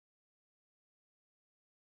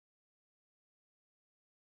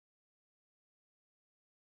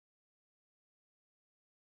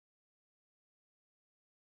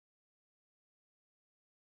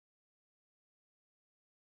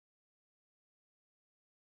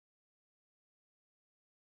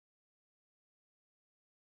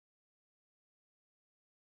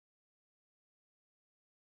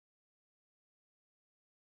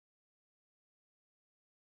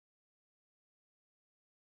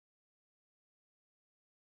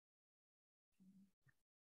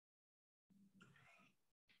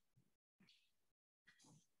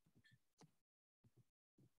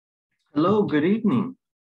Hello, good evening.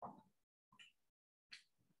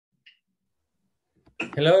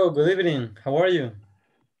 Hello, good evening. How are you?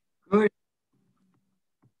 Good.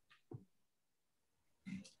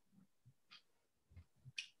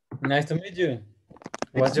 Nice to meet you.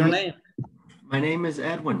 What's your name? My name is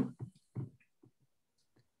Edwin.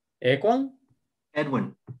 Equan?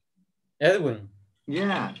 Edwin. Edwin.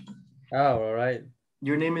 Yeah. Oh, all right.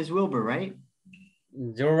 Your name is Wilbur, right?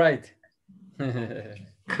 You're right.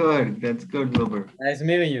 Good. That's good, Wilbur. Nice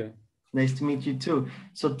meeting you. Nice to meet you too.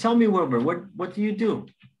 So tell me, Wilbur, what do you do?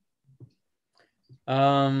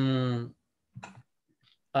 I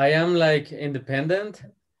am like independent.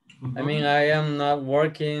 Mm-hmm. I mean, I am not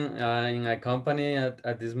working in a company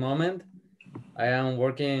at this moment. I am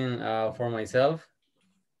working for myself.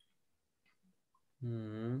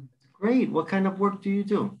 Great. What kind of work do you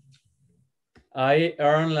do? I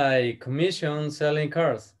earn like commission selling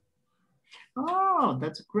cars. Oh,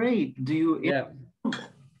 that's great. Do you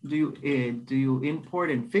do you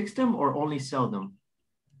import and fix them or only sell them?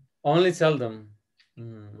 Only sell them.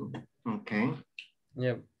 Okay.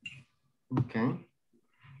 Yep. Okay.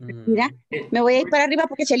 Mira, me voy a ir para arriba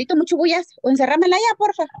porque Chelito mucho bullas. O encerrámela ya,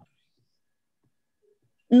 porfa.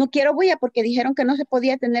 No quiero bulla porque dijeron que no se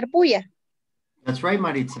podía tener bulla. That's right,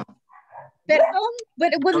 Maritza. Perdón,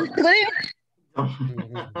 but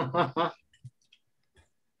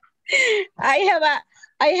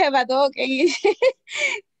I have a dog and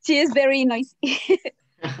she is very noisy.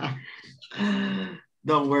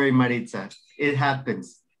 Don't worry, Maritza. It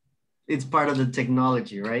happens. It's part of the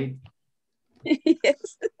technology, right?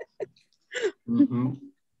 Yes.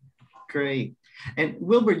 Great. And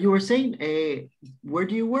Wilbur, you were saying, where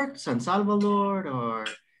do you work? San Salvador or?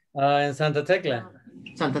 In Santa Tecla.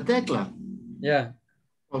 Santa Tecla. Yeah.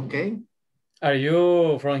 Okay. Are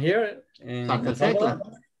you from here? In Santa Tecla.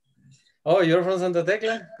 Oh, you're from Santa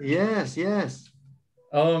Tecla? Yes, yes.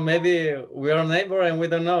 Oh, maybe we are neighbor and we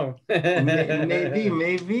don't know.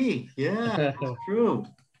 maybe. Yeah, it's true.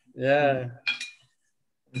 Yeah.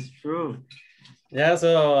 It's true. Yeah,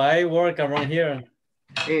 so I work around here.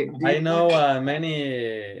 Hey, I know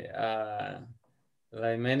many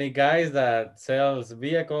guys that sells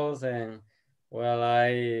vehicles, and well,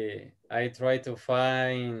 I try to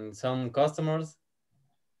find some customers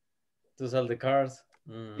to sell the cars.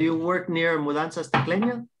 Do you work near Mudanzas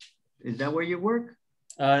Tecleña? Is that where you work?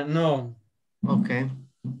 No. Okay.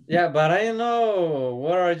 Yeah, but I know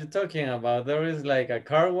what are you talking about. There is like a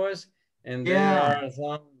car wash, and there are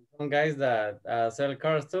some guys that sell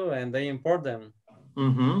cars too, and they import them.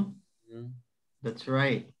 That's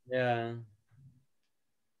right. Yeah.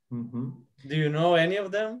 Do you know any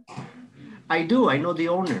of them? I do. I know the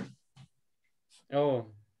owner.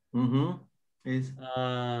 Oh.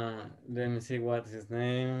 Let me see what's his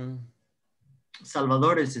name.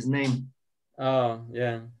 Salvador is his name. Oh,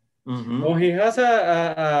 yeah. Oh, he has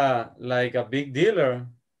like a big dealer.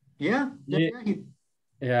 Yeah. Yeah.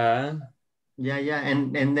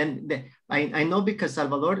 And then I know because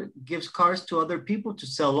Salvador gives cars to other people to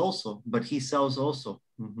sell also, but he sells also.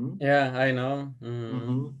 Yeah, I know.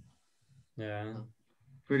 Yeah.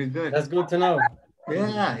 Pretty good. That's good to know.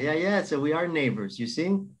 Yeah. So we are neighbors, you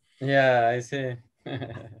see? Yeah, I see.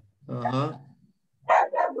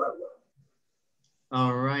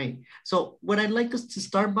 All right. So what I'd like us to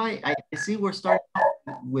start by, I see we're starting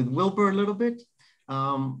with Wilbur a little bit.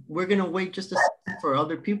 We're going to wait just a second for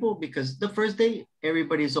other people because the first day,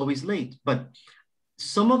 everybody's always late. But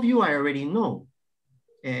some of you I already know.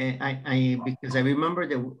 Because I remember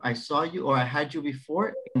that I saw you or I had you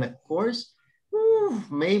before in the course,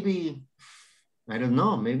 maybe, I don't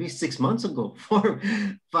know, maybe 6 months ago,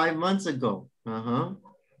 5 months ago.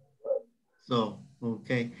 So,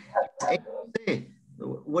 okay.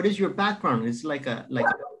 What is your background? It's like a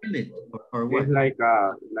pilot or what? It's like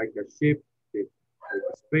a ship, like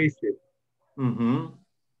a spaceship.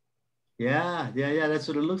 Yeah. That's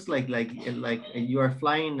what it looks like. Like you are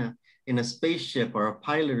flying in a spaceship or a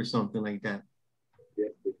pilot or something like that.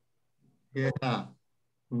 Yes. Yeah.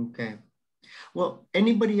 Okay. Well,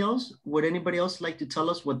 anybody else? Would anybody else like to tell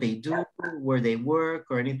us what they do, where they work,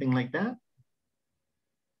 or anything like that?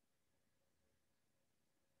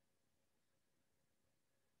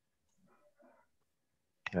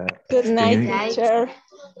 Good night, teacher.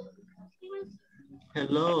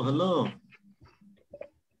 Hello.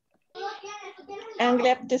 I'm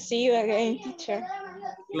glad to see you again, teacher.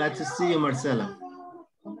 Glad to see you, Marcela.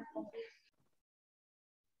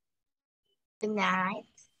 Good night.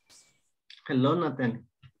 Hello, Natalie.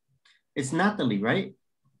 It's Natalie, right?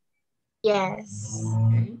 Yes.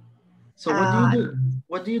 Okay. So what do you do?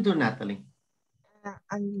 What do you do, Natalie?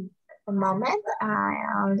 the moment. I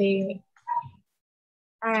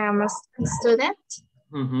am a student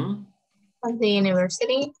at the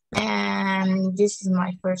university, and this is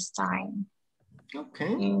my first time.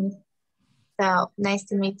 Okay. And so nice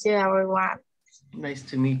to meet you, everyone. Nice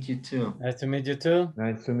to meet you too. Nice to meet you too.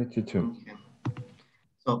 Nice to meet you too. Okay.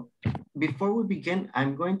 So before we begin,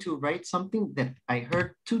 I'm going to write something that I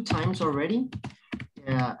heard 2 times already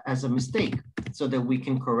as a mistake so that we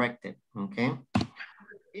can correct it, okay?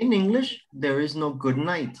 In English, there is no good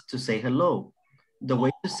night to say hello. The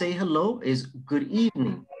way to say hello is good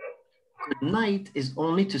evening. Good night is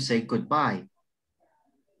only to say goodbye.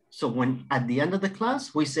 So when at the end of the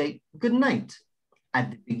class, we say good night.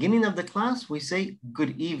 At the beginning of the class, we say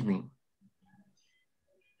good evening.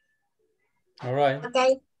 All right.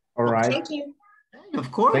 Okay. All right. Thank you.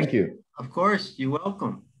 Of course. Thank you. Of course, you're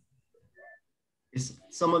welcome. It's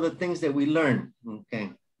some of the things that we learn,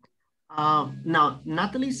 okay? Now,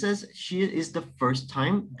 Natalie says she is the first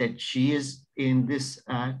time that she is in this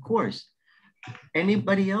course.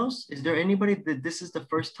 Anybody else? Is there anybody that this is the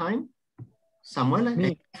first time? Samuel?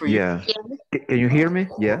 Me. For you? Yeah. Can you hear me?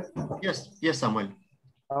 Yeah. Yes, yes, Samuel.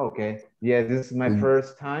 Oh, okay. Yeah, this is my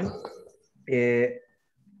first time.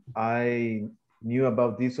 I knew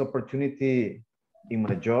about this opportunity in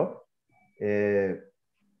my job.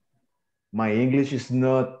 My English is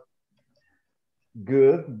not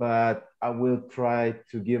good, but I will try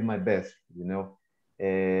to give my best, you know.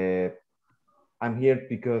 I'm here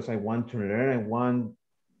because I want to learn. I want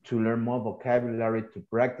to learn more vocabulary, to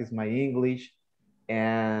practice my English.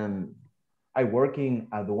 And I work in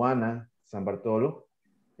Aduana, San Bartolo,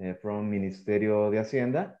 from Ministerio de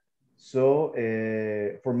Hacienda. So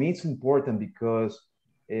for me, it's important because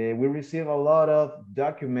we receive a lot of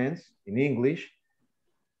documents in English,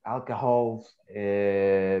 alcohols,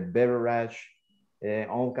 beverage,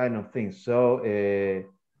 all kind of things. So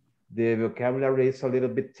the vocabulary is a little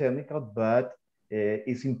bit technical, but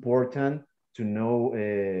it's important to know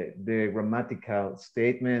the grammatical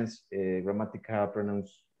statements, grammatical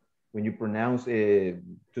pronounce, when you pronounce to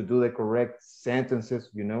do the correct sentences,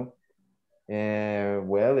 you know.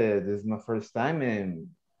 Well, this is my first time, and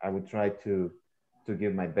I will try to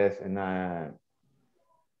give my best, and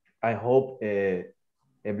I hope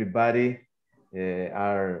everybody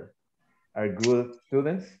are good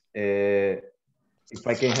students. If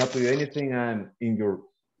I can help you anything, I'm in your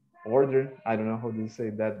order. I don't know how to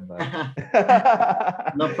say that, but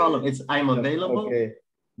no problem. It's I'm available. Okay.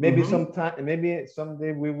 Maybe sometime, maybe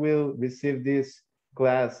someday we will receive this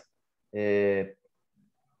class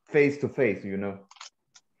face to face, you know.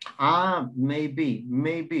 Maybe.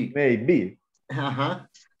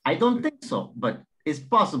 I don't think so, but it's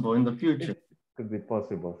possible in the future. It could be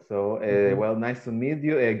possible. So, well, nice to meet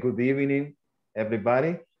you. Good evening,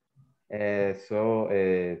 everybody.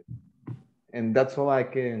 And that's all I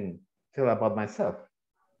can tell about myself.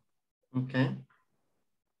 Okay.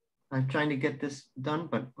 I'm trying to get this done,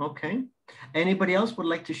 but okay. Anybody else would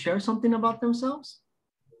like to share something about themselves?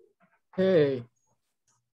 Hey,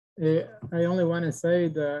 I only want to say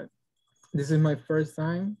that this is my first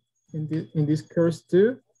time in this course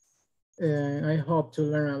too, and I hope to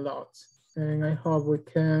learn a lot. And I hope we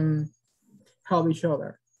can help each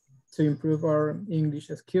other to improve our English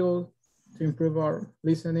skills, to improve our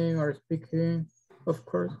listening, our speaking, of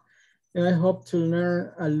course. And I hope to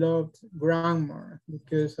learn a lot grammar,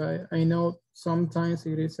 because I know sometimes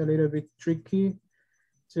it is a little bit tricky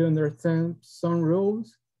to understand some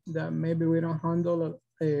rules that maybe we don't handle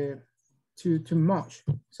too much.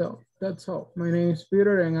 So that's all. My name is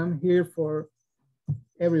Peter, and I'm here for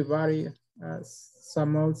everybody. As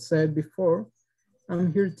Samuel said before,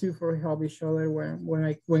 I'm here too for help each other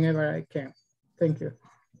whenever I can. Thank you.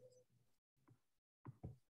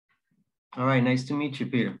 All right, nice to meet you,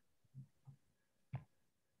 Peter.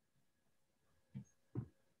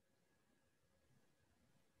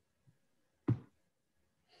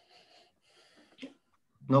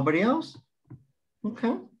 Nobody else?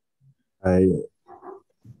 Okay. Hi,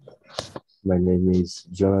 my name is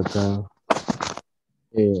Jonathan.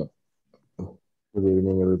 Good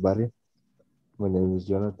evening, everybody. My name is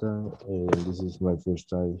Jonathan, and this is my first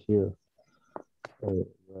time here.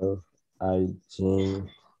 Well, I think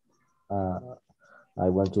I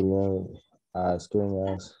want to learn as soon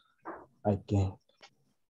as I can,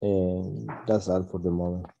 and that's all for the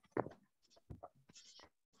moment.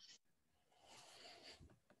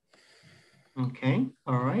 Okay,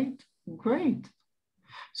 all right, great.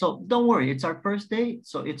 So don't worry, it's our first day,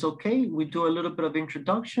 so it's okay. We do a little bit of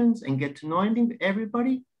introductions and get to know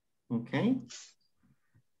everybody, okay?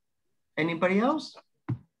 Anybody else?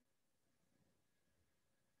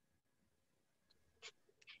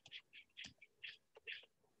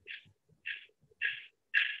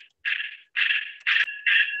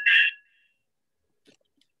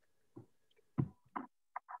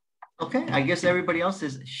 Okay, I guess everybody else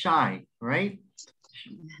is shy, right?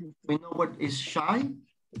 We know what is shy?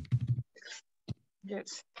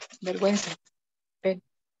 Yes, vergüenza.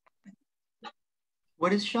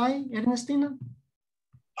 What is shy, Ernestina?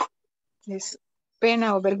 Yes,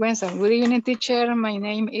 pena o vergüenza. Good evening, teacher. My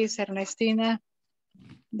name is Ernestina.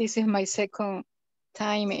 This is my second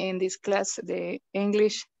time in this class, the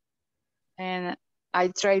English, and I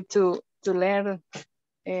try to learn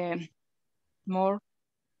more.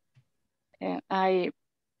 And I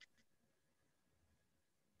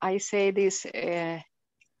say this in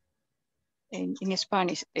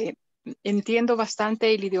Spanish. Entiendo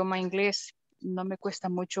bastante el idioma inglés. No me cuesta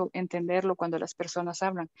mucho entenderlo cuando las personas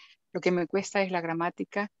hablan. Lo que me cuesta es la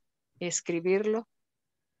gramática, escribirlo,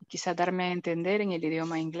 y quizá darme a entender en el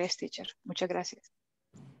idioma inglés, teacher. Muchas gracias.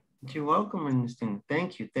 You're welcome, Ernestina.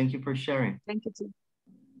 Thank you. Thank you for sharing. Thank you too.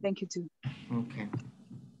 Thank you too. Okay.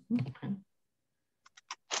 Okay.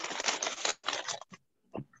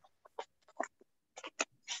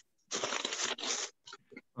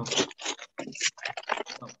 Okay.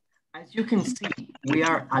 So, as you can see, we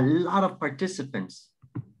are a lot of participants.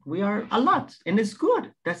 We are a lot, and it's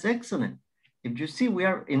good. That's excellent. If you see, we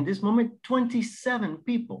are in this moment 27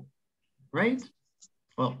 people, right?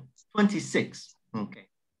 Well, 26. Okay.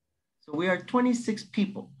 So we are 26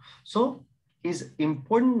 people. So it's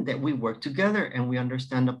important that we work together and we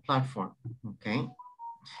understand the platform. Okay.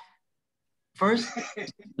 First,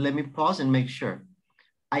 let me pause and make sure.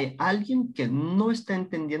 ¿Hay alguien que no está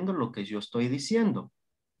entendiendo lo que yo estoy diciendo?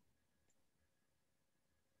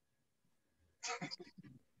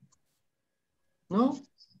 No?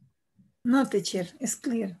 No, teacher, it's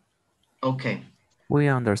clear. Okay. We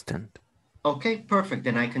understand. Okay, perfect.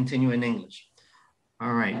 Then I continue in English.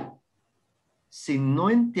 All right. Si no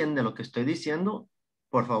entiende lo que estoy diciendo,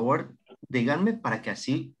 por favor, díganme para que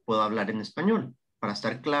así pueda hablar en español, para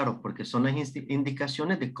estar claro, porque son las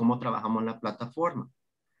indicaciones de cómo trabajamos en la plataforma.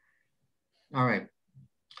 All right.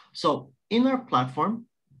 So in our platform,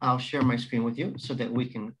 I'll share my screen with you so that we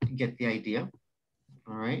can get the idea.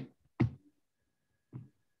 All right.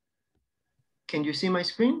 Can you see my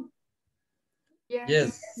screen?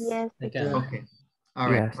 Yes. Yes. I can. Okay. All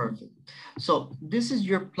right, Yes. perfect. So this is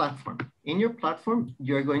your platform. In your platform,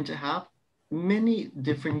 you're going to have many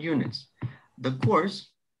different units. The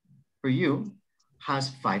course for you has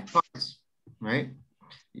 5 parts, right?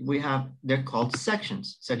 They're called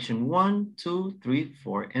sections, section 1, 2, 3,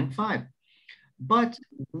 4, and 5. But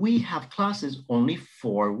we have classes only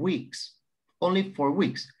 4 weeks, only 4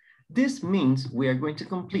 weeks. This means we are going to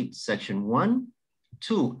complete section 1,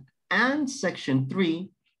 2, and section 3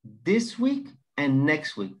 this week and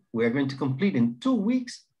next week. We are going to complete in 2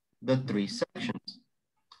 weeks the 3 sections.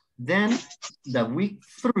 Then the week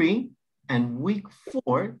 3 and week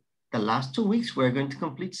 4, the last 2 weeks, we're going to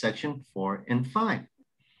complete section 4 and 5.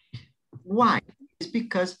 Why? It's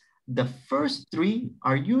because the first 3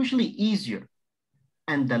 are usually easier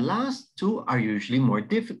and the last 2 are usually more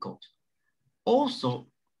difficult. Also,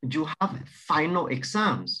 you have final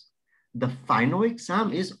exams. The final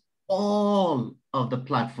exam is all of the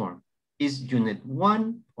platform. Is unit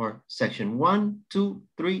 1 or section 1, 2,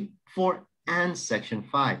 3, 4, and section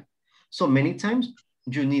 5. So many times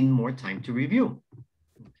you need more time to review.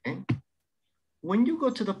 Okay. When you go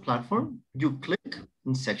to the platform, you click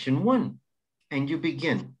in section 1 and you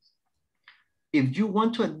begin. If you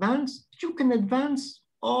want to advance, you can advance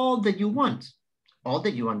all that you want, all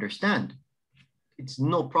that you understand. It's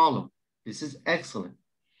no problem. This is excellent.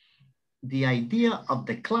 The idea of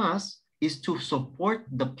the class is to support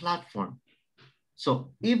the platform.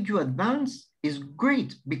 So if you advance, is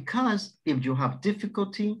great, because if you have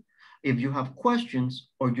difficulty, if you have questions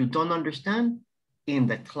or you don't understand, in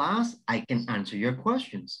the class, I can answer your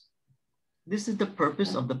questions. This is the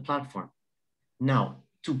purpose of the platform. Now,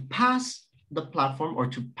 to pass the platform or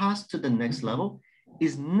to pass to the next level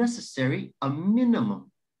is necessary a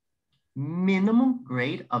minimum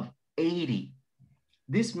grade of 80.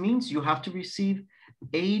 This means you have to receive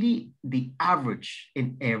 80, the average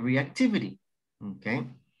in every activity, okay?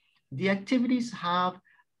 The activities have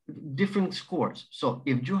different scores. So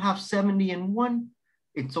if you have 70 in one,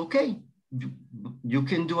 it's okay. You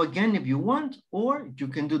can do again if you want, or you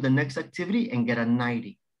can do the next activity and get a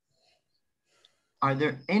 90. Are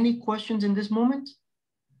there any questions in this moment?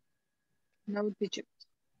 No, teacher.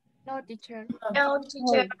 No, teacher. No,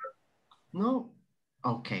 teacher. No?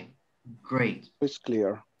 Okay, great. It's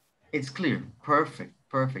clear. It's clear, perfect,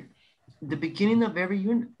 perfect. The beginning of every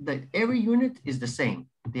unit is the same.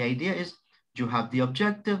 The idea is you have the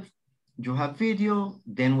objective, you have video,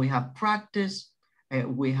 then we have practice,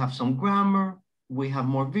 we have some grammar, we have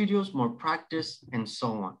more videos, more practice, and so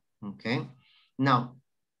on. Okay. Now,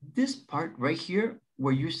 this part right here,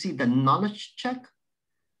 where you see the knowledge check,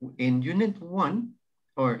 in unit 1,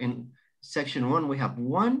 or in section 1, we have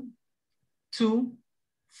 1, 2,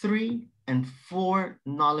 3, and 4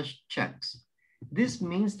 knowledge checks. This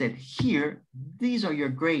means that here, these are your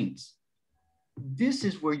grades. This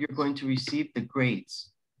is where you're going to receive the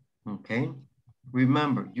grades, okay?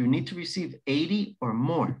 Remember, you need to receive 80 or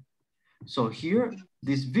more. So here,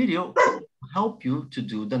 this video will help you to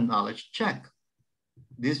do the knowledge check.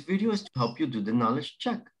 This video is to help you do the knowledge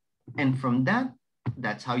check. And from that,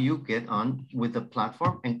 that's how you get on with the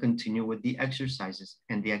platform and continue with the exercises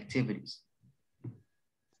and the activities.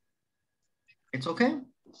 It's okay?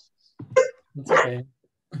 It's okay.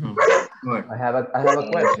 Good. I have a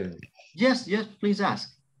question. Yes, please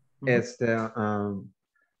ask. It's the,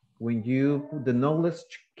 when you put the knowledge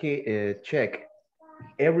check,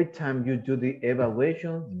 every time you do the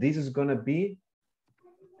evaluation, this is gonna be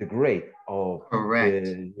the grade of correct.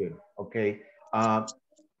 Okay.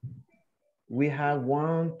 We have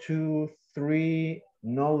 1, 2, 3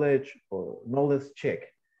 knowledge check.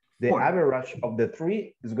 The 4. average of the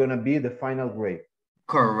 3 is gonna be the final grade.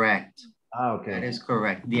 Correct. Okay. That is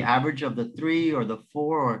correct. The average of the 3 or the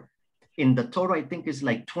 4, or in the total, I think is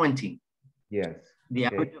like 20. Yes. The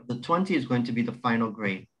average of the 20 is going to be the final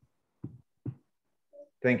grade.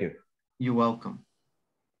 Thank you. You're welcome.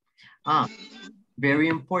 Very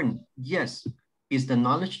important. Yes, is the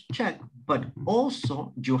knowledge check, but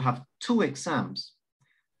also you have 2 exams.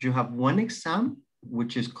 You have 1 exam,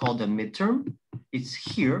 which is called a midterm. It's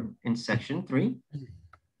here in section 3.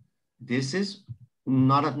 This is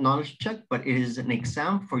not a knowledge check, but it is an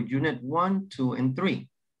exam for unit 1, 2, and 3.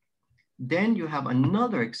 Then you have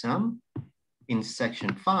another exam in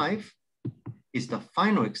section 5. It's the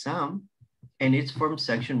final exam, and it's from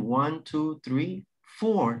section 1, 2, 3,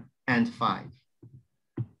 4, and 5.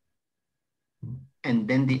 And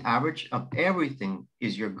then the average of everything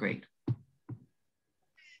is your grade.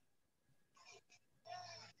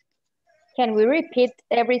 Can we repeat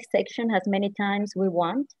every section as many times we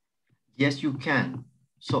want? Yes, you can.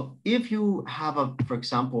 So if you have for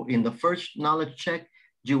example, in the first knowledge check,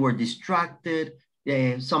 you were distracted,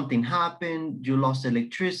 something happened, you lost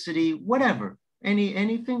electricity, whatever,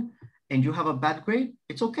 anything, and you have a bad grade,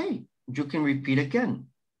 it's okay. You can repeat again,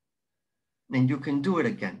 and you can do it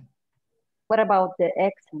again. What about the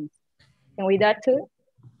exams? Can we do that too?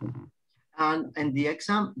 And the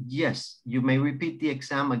exam, yes, you may repeat the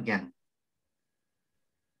exam again.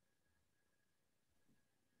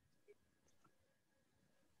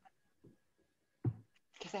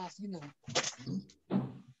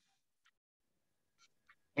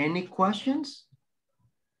 Any questions?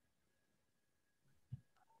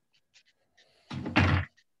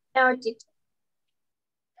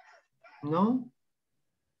 No?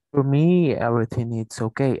 For me, everything is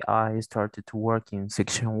okay. I started to work in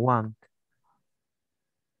section 1.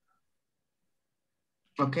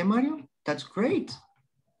 Okay, Mario, that's great.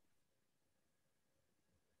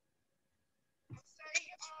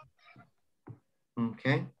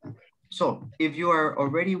 Okay, so if you are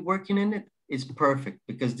already working in it, it's perfect,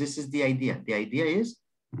 because this is the idea. The idea is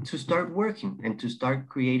to start working and to start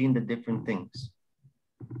creating the different things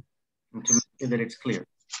and to make sure that it's clear.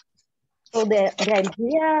 So the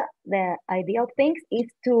idea of things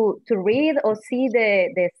is to read or see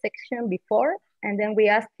the section before, and then we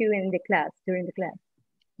ask you in the class, during the class.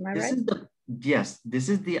 Am I right? Yes, this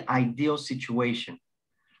is the ideal situation.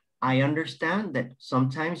 I understand that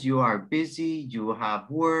sometimes you are busy, you have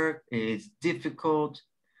work, it's difficult,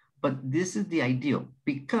 but this is the ideal,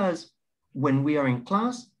 because when we are in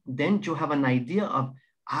class, then you have an idea of,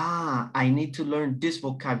 I need to learn this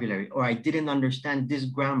vocabulary, or I didn't understand this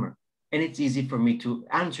grammar, and it's easy for me to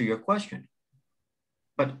answer your question.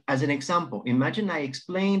 But as an example, imagine I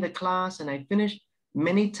explain the class and I finish.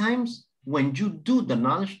 Many times when you do the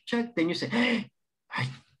knowledge check, then you say, hey,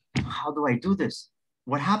 how do I do this?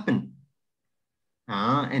 What happened?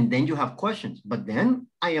 And then you have questions, but then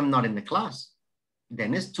I am not in the class.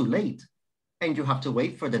 Then it's too late and you have to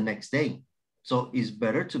wait for the next day. So it's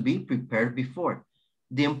better to be prepared before.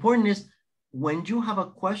 The important is when you have a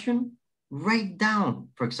question, write down,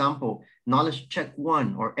 for example, knowledge check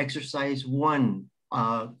 1 or exercise 1,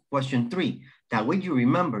 question 3. That way you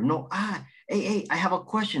remember, no, hey, I have a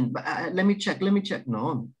question, but let me check.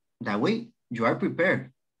 No, that way you are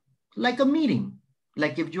prepared. Like a meeting,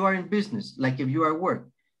 like if you are in business, like if you are at work,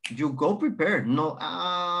 you go prepared. No,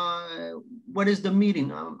 what is the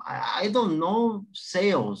meeting? I don't know,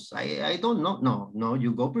 sales. I don't know. No,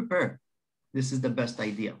 you go prepared. This is the best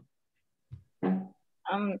idea.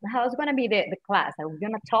 how's gonna be the class? Are we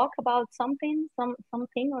gonna talk about something,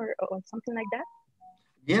 something or something like that?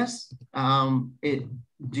 Yes.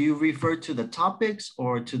 Do you refer to the topics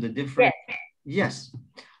or to the different? Yes.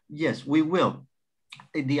 Yes, we will.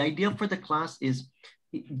 The idea for the class is,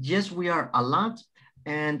 yes, we are a lot.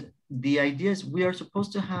 And the idea is we are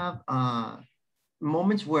supposed to have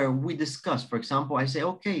moments where we discuss. For example, I say,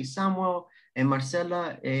 okay, Samuel and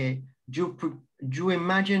Marcela, you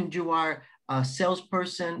imagine you are a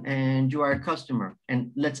salesperson and you are a customer,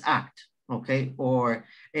 and let's act, okay? Or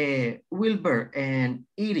Wilbur and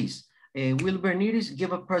Iris. Wilbur and Iris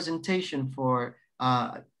give a presentation for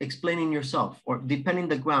explaining yourself, or depending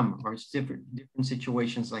the grammar, or different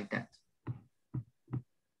situations like that.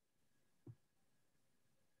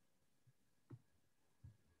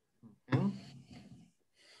 Okay.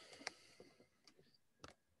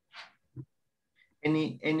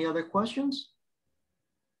 Any other questions?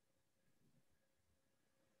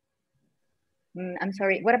 I'm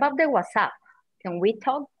sorry, what about the WhatsApp? Can we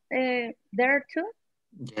talk there too?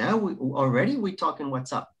 Yeah, we talk in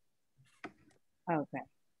WhatsApp. Okay.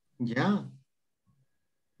 Yeah.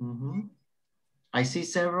 Mm-hmm. I see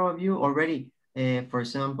several of you already. For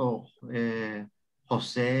example,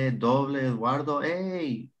 Jose, Doble, Eduardo.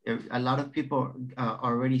 Hey, a lot of people are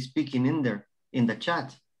already speaking in there, in the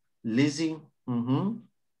chat. Lizzie. Mm-hmm.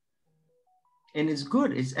 And it's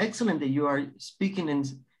good. It's excellent that you are speaking in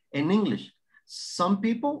English. Some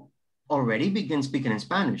people already begin speaking in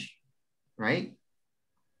Spanish, right?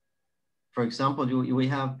 For example, we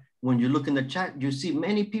have, when you look in the chat, you see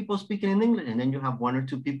many people speaking in English, and then you have 1 or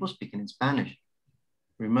 2 people speaking in Spanish.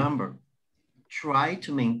 Remember, try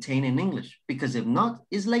to maintain in English, because if not,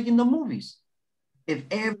 it's like in the movies. If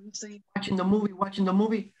everyone's watching the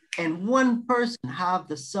movie, and one person have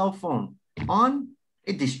the cell phone on,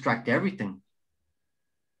 it distracts everything.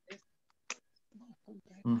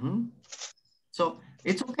 Mm-hmm. So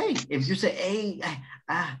it's okay if you say, hey,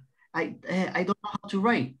 I don't know how to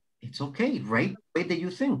write. It's okay, write the way that you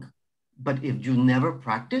think. But if you never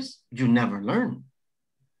practice, you never learn.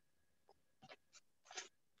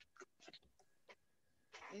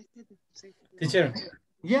 Teacher.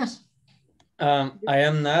 Yes. I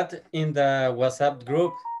am not in the WhatsApp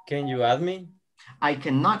group. Can you add me? I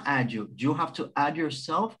cannot add you. You have to add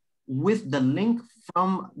yourself with the link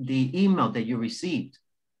from the email that you received.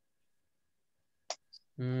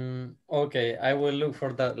 Okay, I will look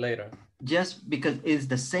for that later. Just because it's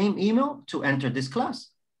the same email to enter this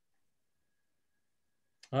class.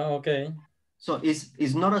 Oh, okay. So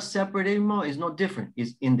it's not a separate email, it's not different.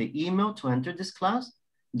 It's in the email to enter this class.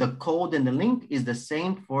 The code and the link is the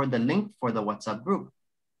same for the link for the WhatsApp group.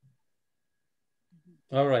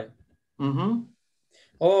 All right. Mm-hmm.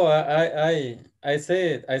 Oh, I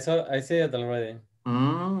say it. I say it already.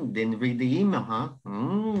 Didn't read the email, huh?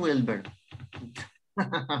 Wilbur.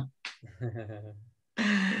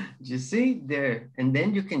 You see there, and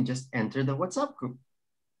then you can just enter the WhatsApp group.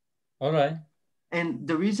 All right. And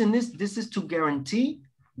the reason is, this is to guarantee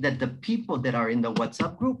that the people that are in the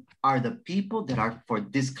WhatsApp group are the people that are for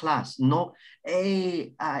this class. No,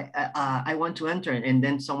 hey, I want to enter, and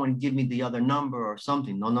then someone give me the other number or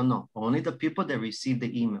something. No, no, no. Only the people that receive the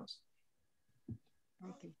emails.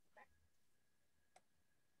 Okay.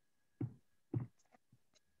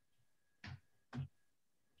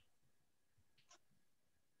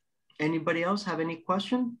 Anybody else have any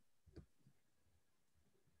question?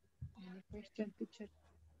 Any question, teacher?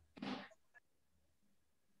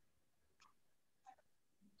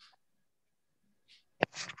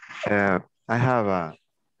 I have a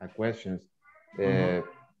question.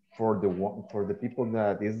 For the people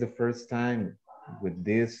that is the first time with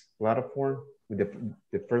this platform, with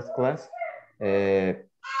the first class, I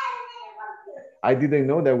didn't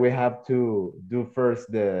know that we have to do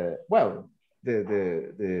first the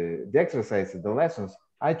exercises, the lessons.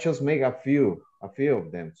 I just make a few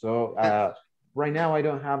of them. So right now I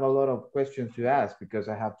don't have a lot of questions to ask because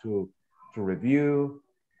I have to review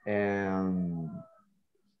and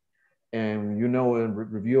you know,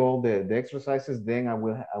 review all the exercises. Then I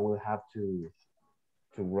will have to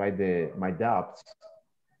write my doubts.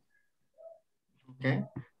 Okay,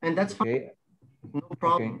 and that's okay. Fine. No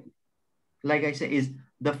problem. Okay. Like I said, is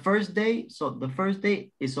the first day. So the first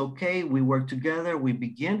day is okay. We work together. We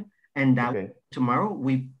begin, and that tomorrow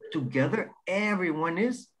we together. Everyone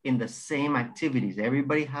is in the same activities.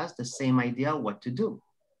 Everybody has the same idea what to do.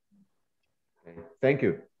 Okay. Thank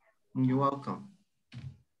you. You're welcome.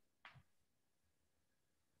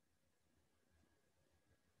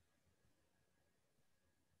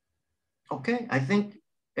 Okay, I think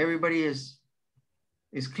everybody is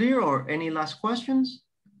clear, or any last questions?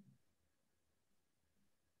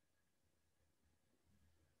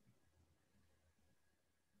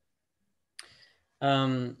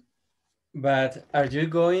 But are you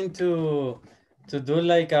going to do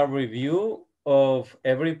like a review of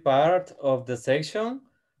every part of the section,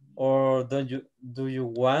 or do you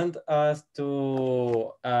want us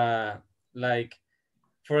to like,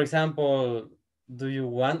 for example, do you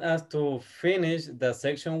want us to finish the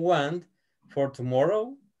section 1 for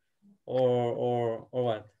tomorrow, or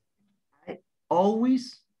what?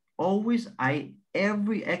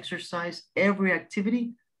 Every exercise, every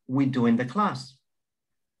activity we do in the class.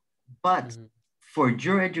 But for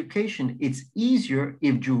your education, it's easier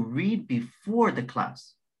if you read before the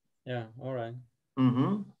class. Yeah, all right.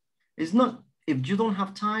 It's not, if you don't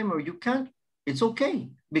have time or you can't, it's okay.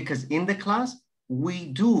 Because in the class, we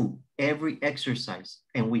do every exercise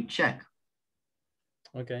and we check.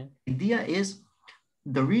 Okay. The idea is,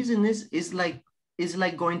 the reason is like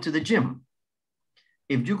going to the gym.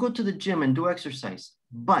 If you go to the gym and do exercise,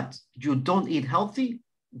 but you don't eat healthy,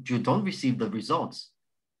 you don't receive the results.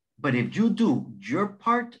 But if you do your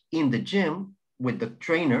part in the gym with the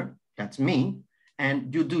trainer, that's me,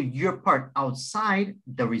 and you do your part outside,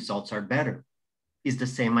 the results are better. It's the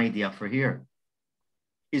same idea for here.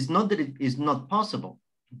 It's not that it is not possible,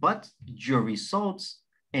 but your results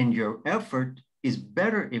and your effort is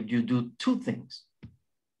better if you do two things.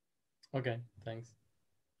 Okay, thanks.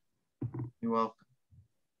 You're welcome.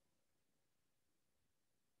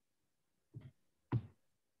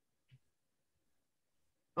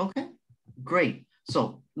 Okay, great.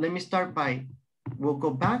 So let me start by, we'll go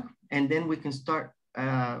back and then we can start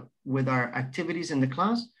with our activities in the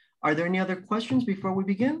class. Are there any other questions before we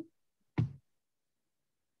begin?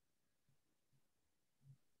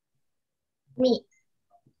 Me.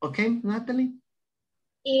 Okay, Natalie?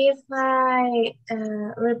 If I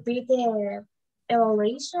repeat the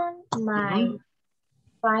evaluation, my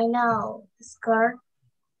final score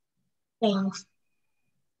change.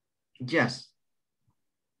 Yes.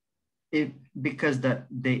 Because the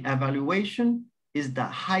evaluation is the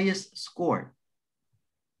highest score.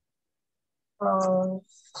 Oh,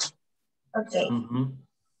 okay.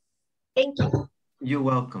 Thank you. You're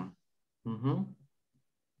welcome.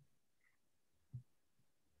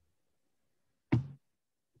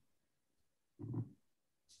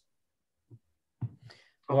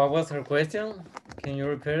 What was her question? Can you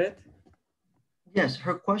repeat it? Yes,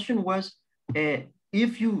 her question was,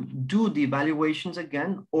 if you do the evaluations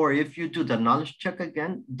again, or if you do the knowledge check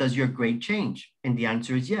again, does your grade change? And the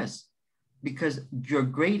answer is yes, because your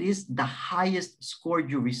grade is the highest score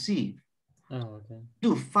you receive. Oh, okay.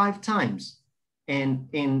 Do 5 times, and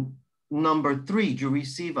in number 3, you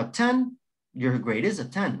receive a 10, your grade is a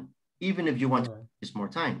 10, even if you want to practice more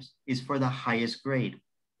times. It's for the highest grade.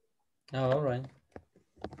 Oh, all right.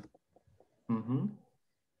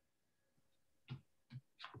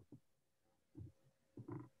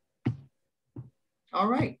 All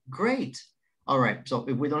right, great. All right, so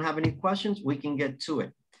if we don't have any questions, we can get to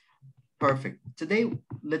it. Perfect. Today,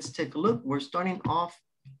 let's take a look. We're starting off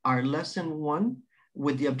our lesson 1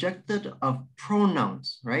 with the objective of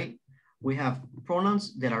pronouns, right? We have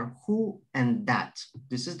pronouns that are who and that.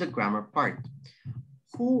 This is the grammar part.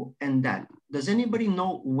 Who and that. Does anybody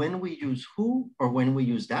know when we use who or when we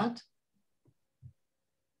use that?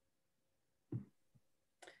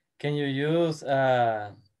 Can you use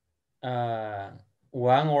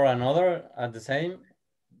one or another at the same?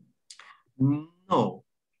 No,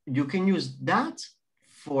 you can use that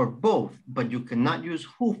for both, but you cannot use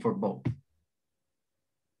who for both.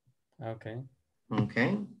 Okay.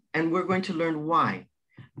 Okay, and we're going to learn why.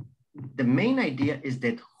 The main idea is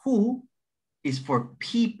that who is for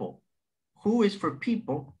people. Who is for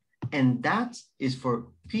people, and that is for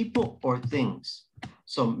people or things.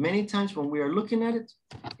 So many times when we are looking at it,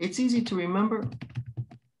 it's easy to remember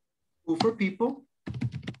who for people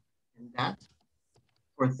and that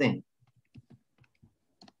for things.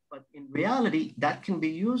 But in reality, that can be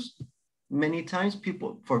used many times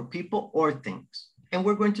for people or things. And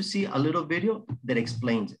we're going to see a little video that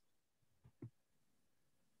explains it.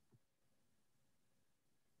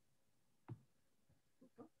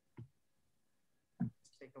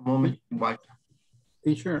 Take a moment to watch.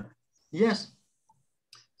 Teacher. Yes.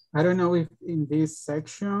 I don't know if in this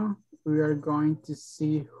section we are going to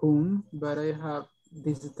see whom, but I have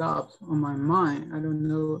these doubts on my mind. I don't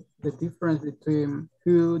know the difference between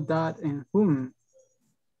who, that, and whom.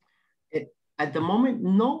 At the moment,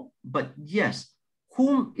 no, but yes.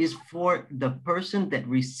 Whom is for the person that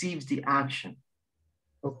receives the action.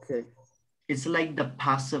 Okay. It's like the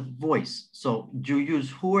passive voice. So you use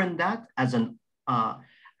who and that as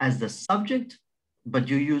as the subject, but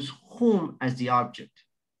you use whom as the object.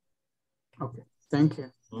 Okay, thank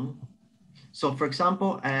you. So for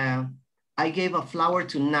example, I gave a flower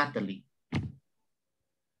to Natalie.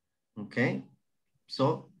 Okay,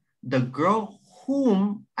 so the girl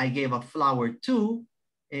whom I gave a flower to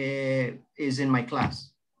is in my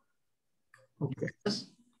class. Okay.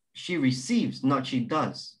 She receives, not she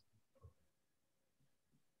does.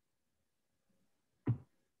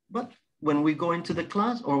 But when we go into the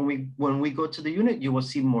class or when we go to the unit, you will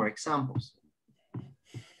see more examples.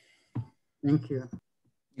 Thank you.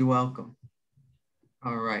 You're welcome.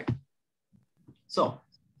 All right. So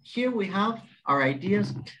here we have our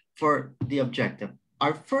ideas for the objective.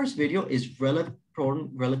 Our first video is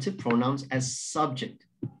relative pronouns as subject.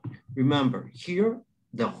 Remember, here,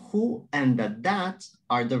 the who and the that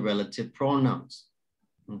are the relative pronouns.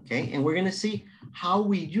 Okay, and we're gonna see how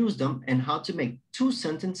we use them and how to make two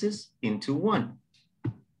sentences into one.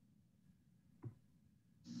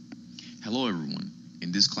 Hello, everyone.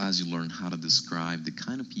 In this class, you learn how to describe the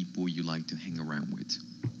kind of people you like to hang around with.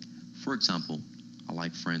 For example, I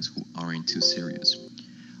like friends who aren't too serious.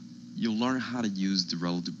 You'll learn how to use the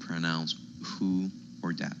relative pronouns who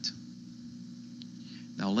or that.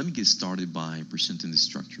 Now, let me get started by presenting the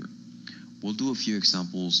structure. We'll do a few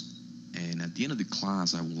examples, and at the end of the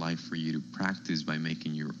class, I would like for you to practice by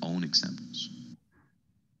making your own examples.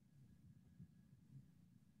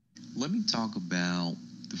 Let me talk about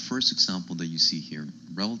the first example that you see here,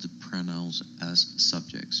 relative pronouns as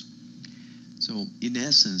subjects. So in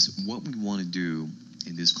essence, what we want to do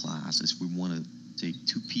in this class is we want to take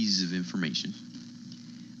two pieces of information.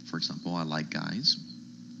 For example, I like guys.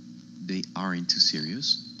 They aren't too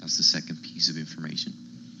serious. That's the second piece of information.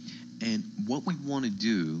 And what we want to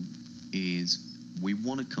do is we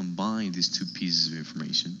want to combine these two pieces of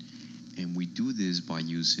information, and we do this by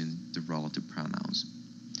using the relative pronouns.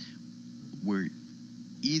 We're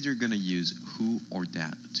either going to use who or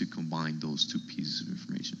that to combine those two pieces of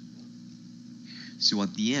information. So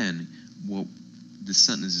at the end, what the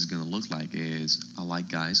sentence is going to look like is, I like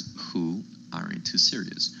guys who aren't too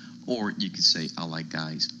serious. Or you could say, I like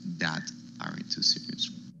guys that aren't too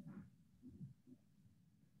serious.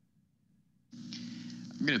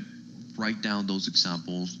 I'm going to write down those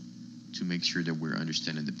examples to make sure that we're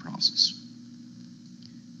understanding the process.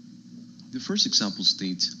 The first example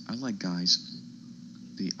states, I like guys,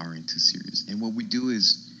 they aren't too serious. And what we do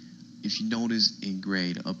is, if you notice in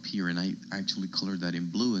grade up here, and I actually colored that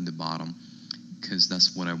in blue in the bottom, because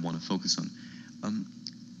that's what I want to focus on.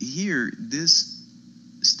 Here, this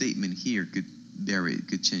statement here could vary, it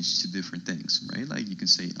could change to different things, right? Like you can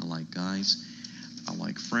say, I like guys, I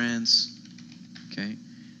like friends, okay?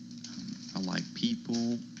 I like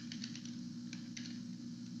people.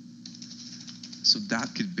 So that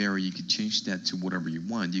could vary. You could change that to whatever you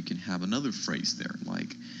want. You can have another phrase there,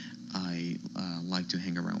 like I like to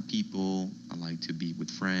hang around people, I like to be with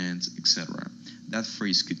friends, etc. That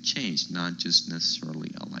phrase could change, not just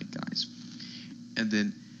necessarily I like guys. And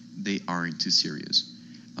then they aren't too serious.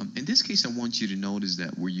 In this case, I want you to notice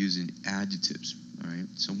that we're using adjectives, all right?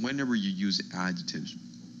 So whenever you use adjectives,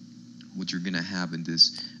 what you're going to have in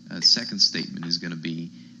this second statement is going to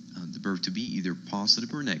be the verb to be either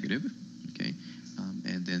positive or negative, okay?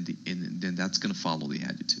 And then that's going to follow the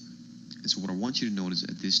adjective. And so what I want you to notice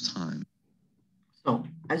at this time. So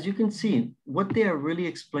as you can see, what they are really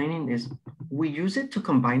explaining is we use it to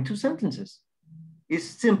combine two sentences. It's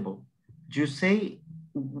simple. You say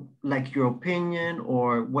like your opinion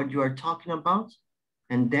or what you are talking about,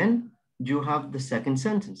 and then you have the second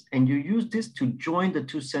sentence. And you use this to join the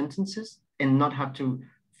two sentences and not have to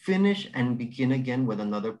finish and begin again with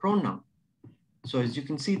another pronoun. So as you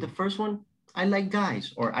can see, the first one, I like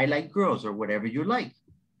guys, or I like girls, or whatever you like.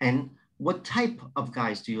 And what type of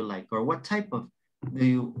guys do you like? Or what type of do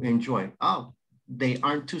you enjoy? Oh, they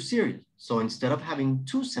aren't too serious. So instead of having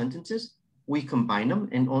two sentences, we combine them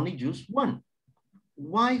and only use one.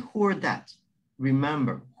 Why who or that?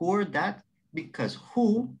 Remember, who or that, because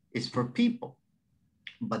who is for people,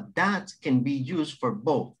 but that can be used for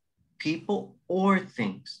both people or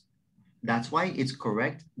things. That's why it's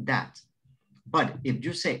correct that. But if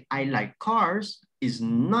you say, I like cars, it's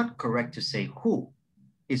not correct to say who.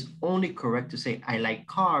 It's only correct to say, I like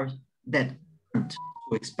cars that aren't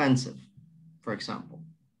too expensive, for example.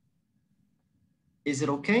 Is it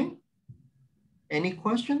okay? Any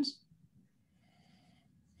questions?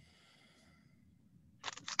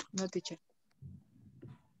 No, teacher.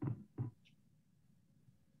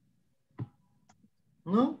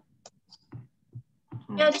 No?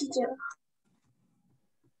 No, teacher.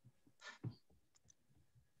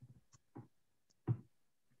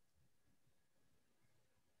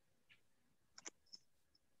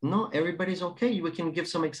 No, everybody's okay. We can give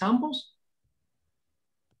some examples.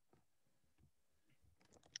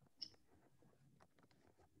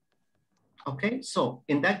 Okay, so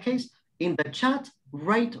in that case, in the chat,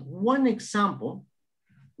 write one example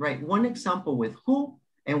with who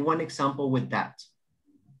and one example with that.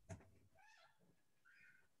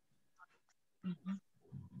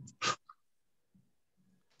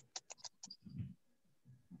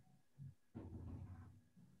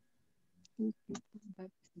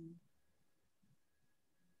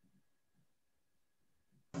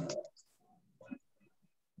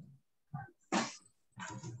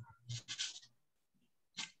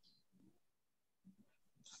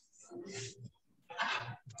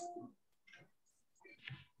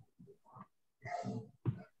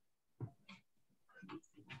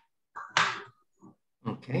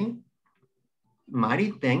 Okay.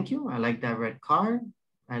 Mari, thank you. I like that red card.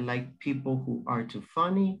 I like people who are too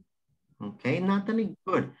funny. Okay, Natalie,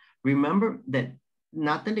 good. Remember that,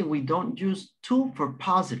 Natalie, we don't use to for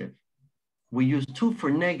positive. We use to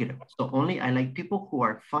for negative. So only I like people who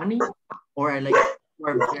are funny or I like people who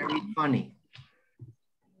are very funny.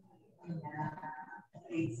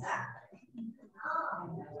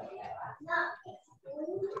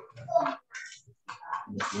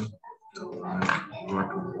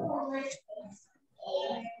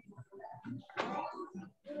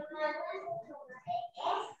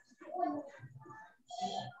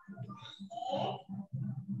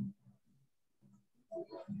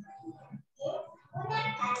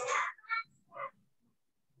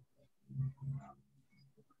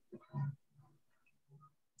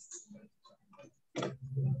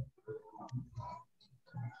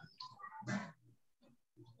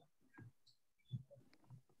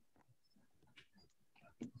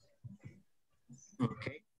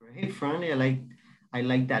 Okay, great, friendly. I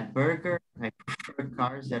like that burger. I prefer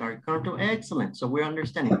cars that are comfortable. Excellent. So we're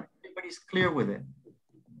understanding. Everybody's clear with it.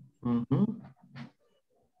 Mm-hmm.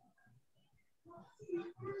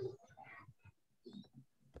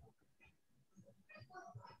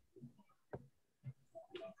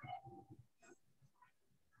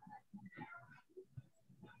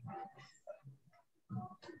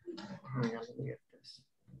 Let me get this.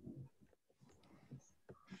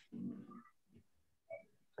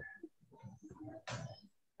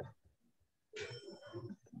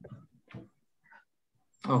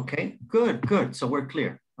 Okay, good, good. So we're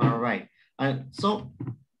clear. All right. So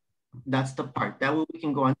that's the part. That way we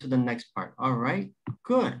can go on to the next part. All right,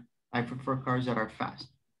 good. I prefer cars that are fast.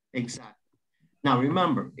 Exactly. Now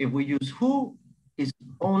remember, if we use who, is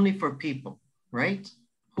only for people, right?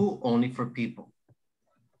 Who only for people.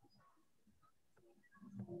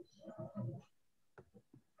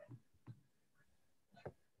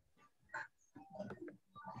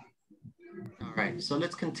 All right, so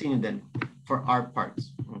let's continue then for our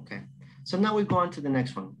parts, okay? So now we go on to the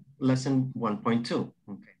next one, lesson 1.2,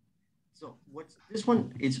 okay? So what's this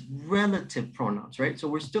one is relative pronouns, right? So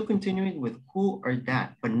we're still continuing with who or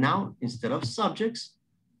that, but now instead of subjects,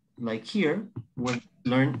 like here, we'll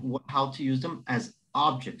learn how to use them as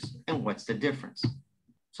objects and what's the difference.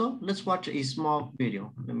 So let's watch a small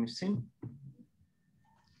video. Let me see.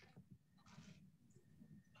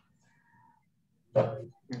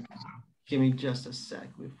 Give me just a sec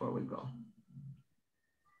before we go.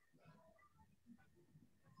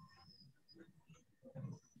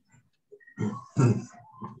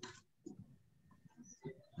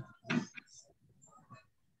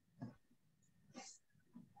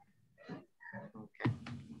 Okay.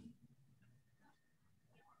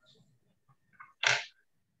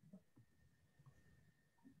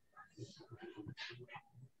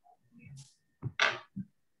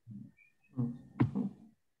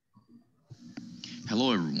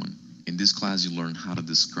 Hello everyone. In this class you learn how to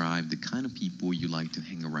describe the kind of people you like to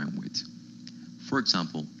hang around with. For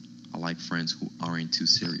example, I like friends who aren't too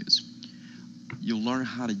serious. You'll learn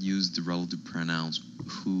how to use the relative pronouns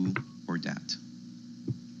who or that.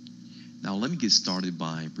 Now let me get started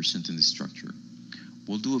by presenting the structure.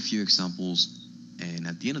 We'll do a few examples, and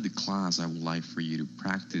at the end of the class I would like for you to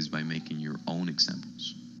practice by making your own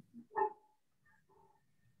examples.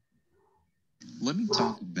 Let me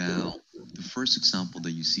talk about the first example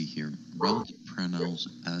that you see here, relative pronouns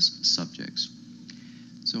as subjects.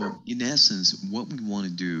 So in essence, what we want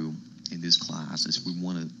to do in this class is we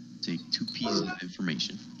want to take two pieces of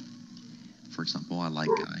information. For example, I like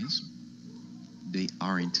guys. They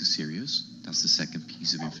aren't too serious. That's the second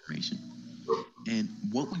piece of information. And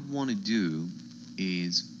what we want to do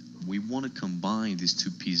is we want to combine these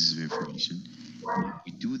two pieces of information.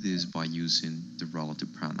 We do this by using the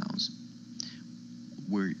relative pronouns.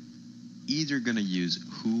 We're either going to use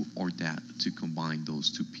who or that to combine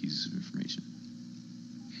those two pieces of information.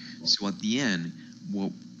 So at the end,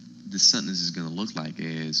 what the sentence is going to look like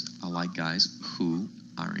is, I like guys who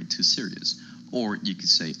aren't too serious. Or you could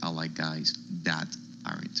say, I like guys that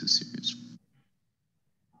aren't too serious.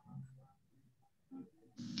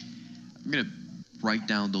 I'm going to write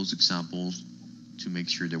down those examples to make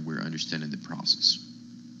sure that we're understanding the process.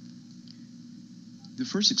 The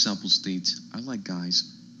first example states, I like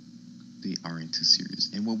guys, they aren't too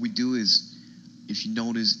serious. And what we do is, if you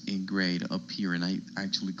notice in grade up here, and I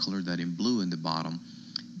actually colored that in blue in the bottom,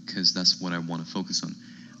 because that's what I want to focus on.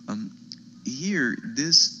 Here,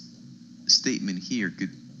 this statement here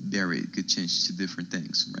could vary, it could change to different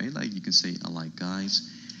things, right? Like you can say, I like guys,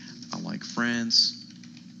 I like friends,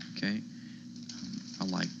 okay? I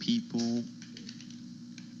like people.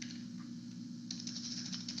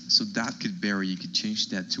 So that could vary. You could change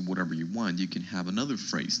that to whatever you want. You can have another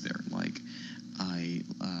phrase there, like I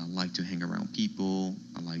like to hang around people,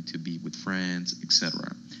 I like to be with friends,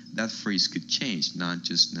 etc. That phrase could change, not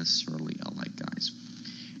just necessarily I like guys.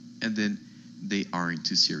 And then they aren't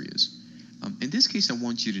too serious. In this case, I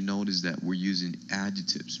want you to notice that we're using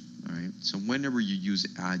adjectives, all right? So whenever you use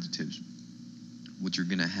adjectives, what you're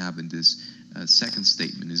going to have in this second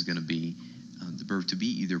statement is going to be the verb to be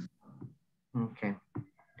either. Okay.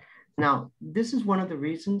 Now, this is one of the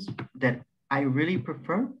reasons that I really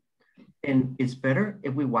prefer, and it's better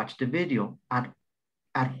if we watch the video at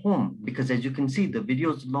home, because as you can see, the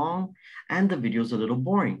video is long and the video is a little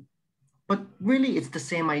boring. But really, it's the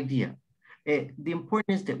same idea. The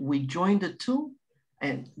important is that we join the two,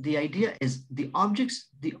 and the idea is the objects,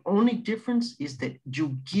 the only difference is that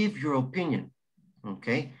you give your opinion,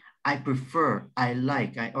 okay? I prefer, I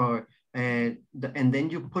like, and then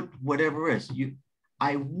you put whatever is.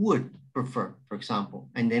 I would prefer, for example,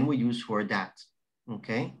 and then we use for that,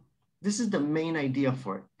 okay? This is the main idea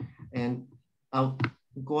for it. And I'll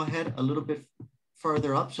go ahead a little bit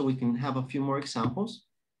further up so we can have a few more examples,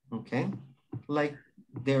 okay? Like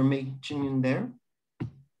they're mentioning there.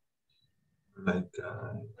 Like,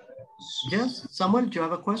 yes, someone, do you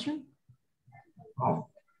have a question? Oh.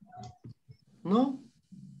 No?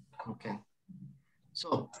 Okay.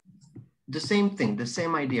 So the same thing, the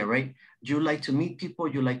same idea, right? You like to meet people,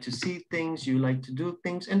 you like to see things, you like to do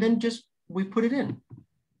things, and then just we put it in,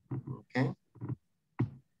 okay?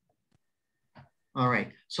 All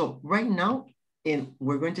right, so right now,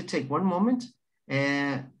 we're going to take one moment.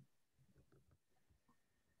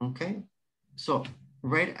 Okay, so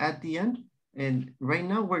right at the end, and right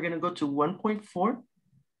now we're gonna go to 1.4.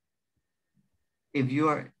 If you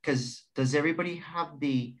are, does everybody have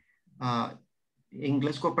the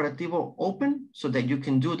Ingles Corporativo open so that you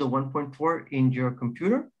can do the 1.4 in your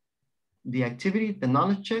computer, the activity, the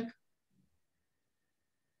knowledge check?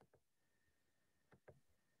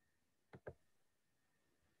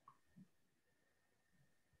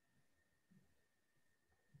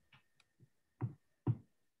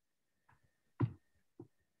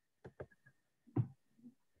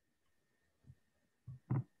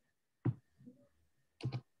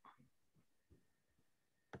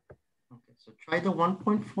 Okay, so try the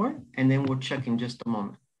 1.4 and then we'll check in just a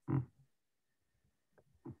moment.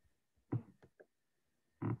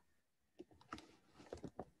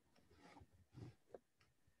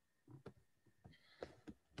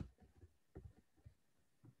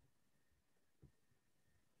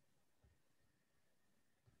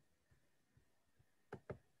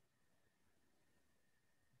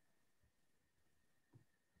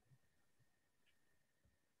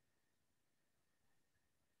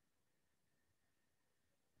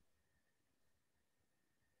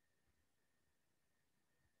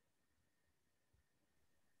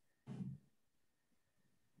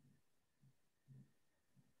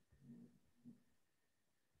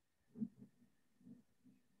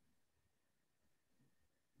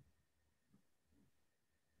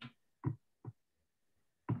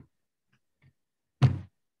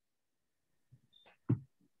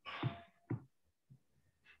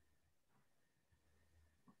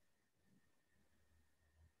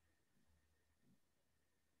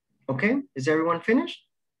 Okay, is everyone finished?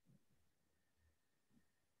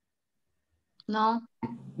 No.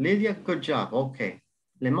 Lydia, good job, okay.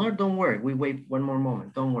 Lemar, don't worry, we wait one more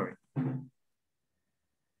moment, don't worry.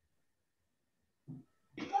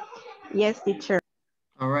 Yes, teacher.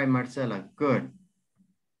 All right, Marcela, good.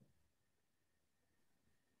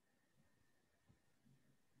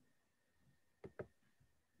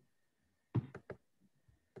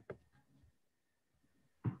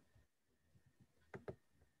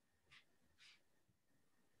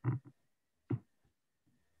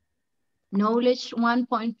 Knowledge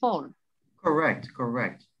 1.4. Correct,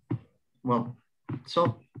 correct. Well,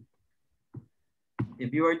 so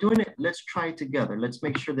if you are doing it, let's try it together. Let's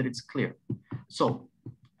make sure that it's clear. So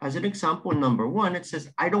As an example, number 1, it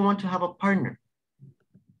says, I don't want to have a partner.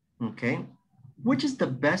 Okay. Which is the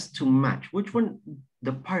best to match? Which one,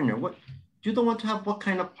 the partner? What you don't want to have what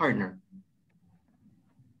kind of partner?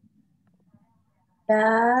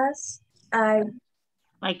 Does I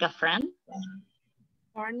like a friend?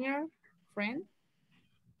 Partner, friend.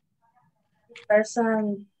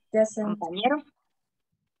 Person doesn't.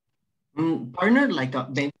 Partner, like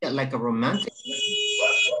a romantic.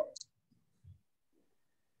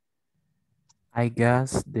 I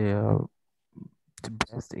guess the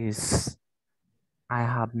best is I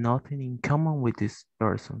have nothing in common with this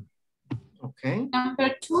person. Okay.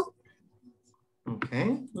 Number 2.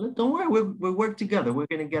 Okay. Don't worry, we'll work together. We're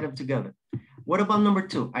going to get them together. What about number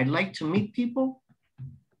 2? I'd like to meet people.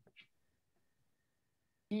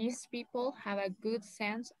 These people have a good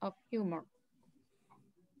sense of humor.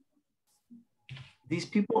 These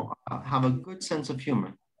people have a good sense of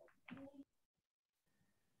humor.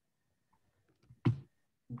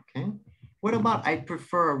 Okay. What about I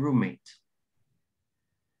prefer a roommate?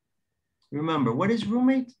 Remember, what is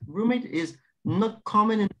roommate? Roommate is not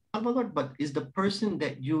common in El Salvador, but is the person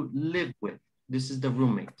that you live with. This is the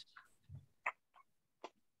roommate.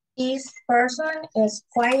 This person is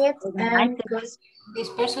quiet and good. This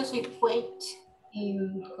person is quiet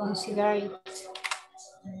and considerate.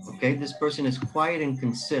 Okay, this person is quiet and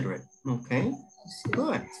considerate. Okay,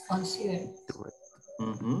 good. Considerate.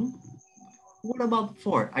 What about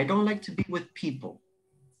 4? I don't like to be with people.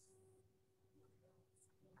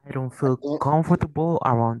 I don't feel comfortable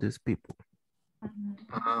around these people.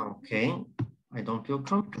 Okay, I don't feel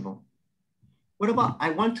comfortable. What about I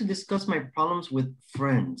want to discuss my problems with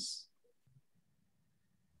friends?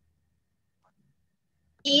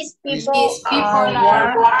 These people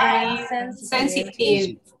are warm and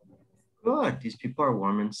sensitive. Good, these people are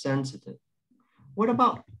warm and sensitive. What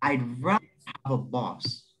about I'd rather have a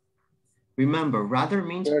boss? Remember, rather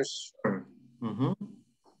means prefer.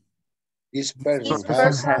 This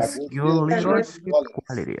person has good leadership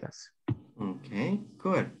qualities. Okay,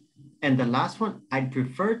 good. And the last one, I'd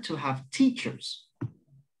prefer to have teachers.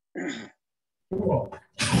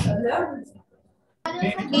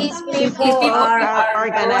 These people are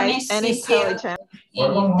organized and intelligent.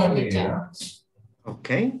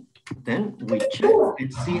 Okay, then we check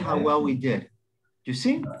and see how well we did. You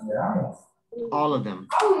see? All of them.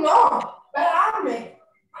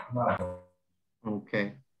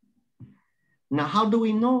 Okay. Now, how do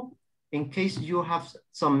we know? In case you have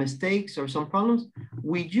some mistakes or some problems,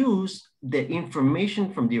 we use the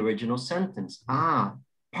information from the original sentence.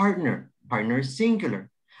 Partner, partner is singular.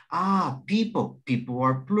 People, people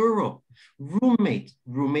are plural. Roommate,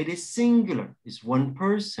 roommate is singular, is one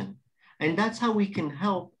person. And that's how we can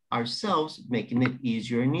help ourselves making it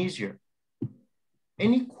easier and easier.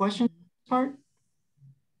 Any questions on this part?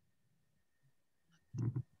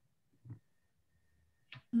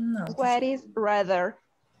 No. What is rather?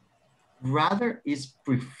 Rather is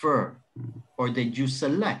prefer, or that you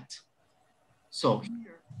select. So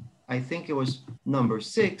here, I think it was number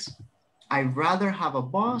 6. I'd rather have a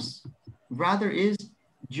boss. Rather is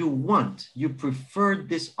you want, you prefer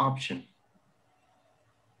this option.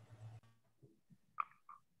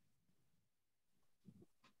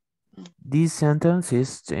 This sentence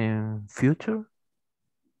is in future?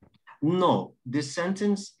 No, this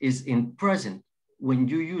sentence is in present. When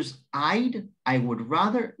you use I'd, I would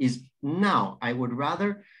rather is now. I would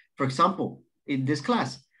rather, for example, in this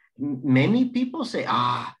class, many people say,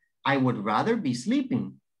 I would rather be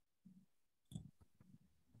sleeping.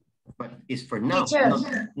 But it's for now,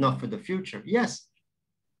 not for the future. Yes.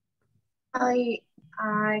 I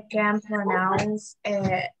can pronounce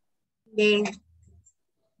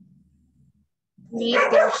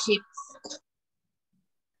leadership.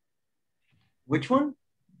 Which one?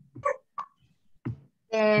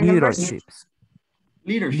 Leadership.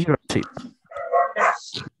 Leadership.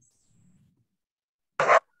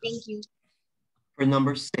 Thank you. For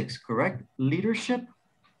number 6, correct? Leadership.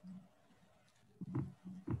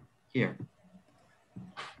 Here.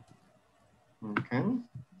 Okay.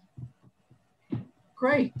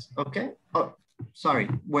 Great. Okay. Oh, sorry.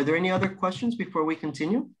 Were there any other questions before we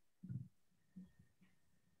continue?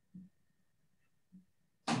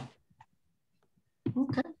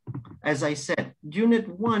 Okay. As I said, unit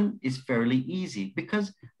 1 is fairly easy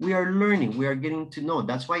because we are learning, we are getting to know.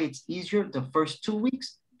 That's why it's easier the first 2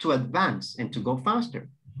 weeks to advance and to go faster.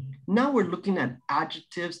 Now we're looking at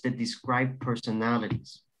adjectives that describe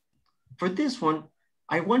personalities. For this one,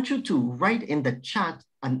 I want you to write in the chat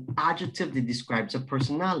an adjective that describes a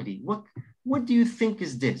personality. What do you think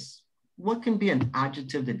is this? What can be an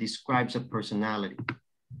adjective that describes a personality?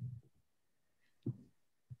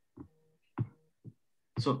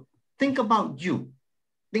 So think about you.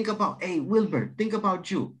 Think about, hey, Wilbur, think about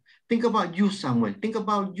you. Think about you, Samuel. Think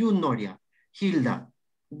about you, Noria, Hilda.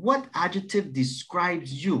 What adjective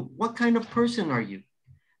describes you? What kind of person are you?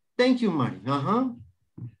 Thank you, Mari.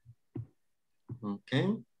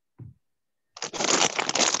 Okay.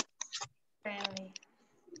 Friendly.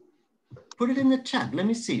 Put it in the chat. Let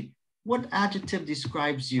me see. What adjective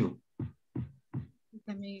describes you?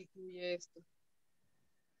 También incluye esto.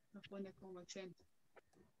 Lo pone como acento.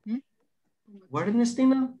 What,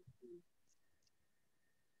 Ernestina?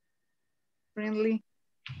 Friendly.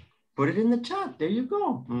 Put it in the chat. There you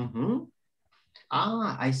go.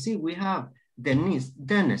 Ah, I see. We have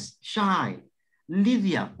Dennis, shy,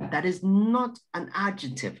 Livia. That is not an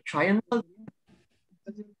adjective. Try another.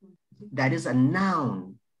 That is a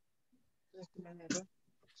noun.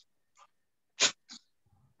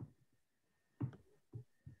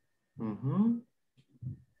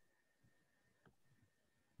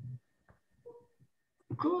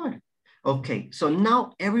 Good. Okay, so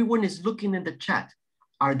now everyone is looking in the chat.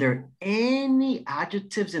 Are there any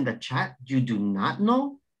adjectives in the chat you do not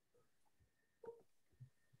know?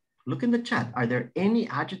 Look in the chat. Are there any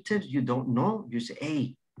adjectives you don't know? You say,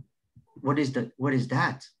 hey, what is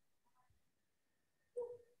that?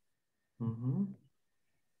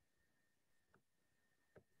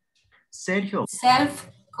 Sergio.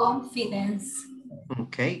 Self-confidence.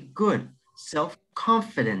 Okay, good.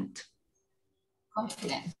 Self-confident.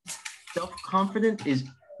 Confident. Self-confident is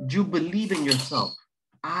you believe in yourself.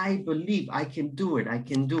 I believe I can do it. I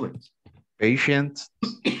can do it. Patient.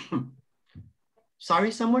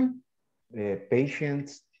 Sorry, someone?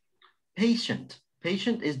 Patient. Patient.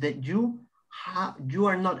 Patient is that you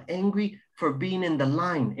are not angry for being in the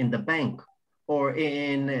line in the bank or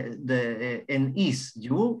in East.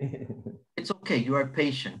 It's okay. You are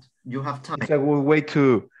patient. You have time. It's a good way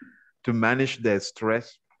to manage the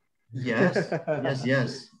stress. Yes.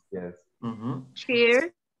 Yes. Yes.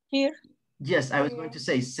 Here. Yes, I was going to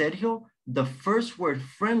say, Sergio, the first word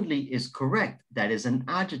friendly is correct. That is an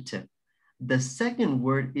adjective. The second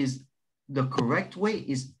word is the correct way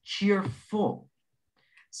is cheerful.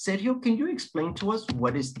 Sergio, can you explain to us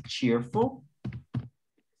what is cheerful?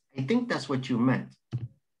 I think that's what you meant.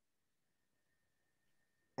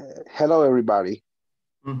 Hello, everybody.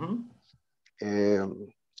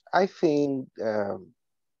 I think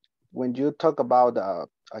when you talk about a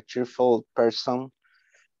cheerful person,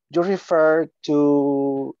 you refer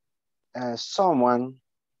to someone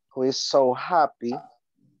who is so happy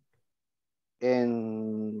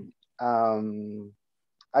and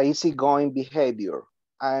a easygoing behavior.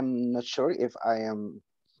 I'm not sure if I am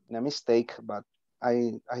in a mistake, but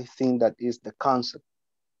I think that is the concept,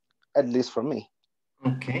 at least for me.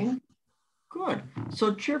 Okay, good.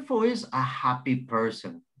 So cheerful is a happy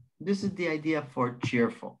person. This is the idea for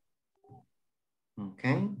cheerful.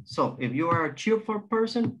 Okay, so if you are a cheerful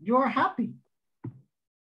person, you are happy.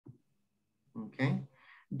 Okay,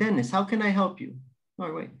 Dennis, how can I help you?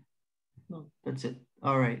 Oh, wait, no, that's it.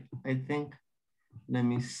 All right, I think, let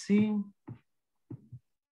me see.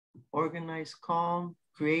 Organized, calm,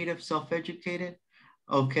 creative, self-educated.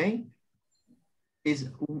 Okay.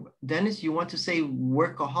 Dennis, you want to say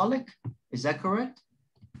workaholic? Is that correct?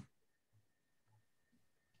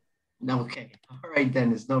 No, okay. All right,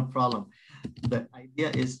 Dennis, no problem. The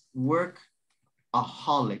idea is workaholic.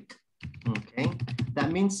 Okay.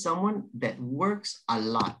 That means someone that works a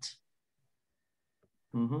lot.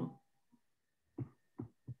 Okay,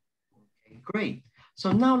 great.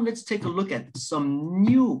 So now let's take a look at some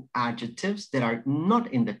new adjectives that are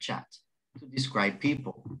not in the chat to describe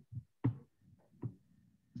people.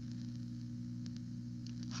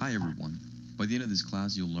 Hi, everyone. By the end of this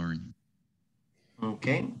class, you'll learn.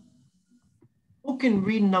 Okay. Who can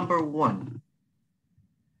read number 1?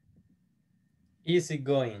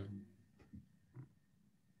 Easygoing.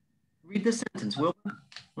 Read the sentence, Will.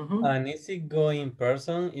 An easygoing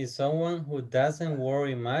person is someone who doesn't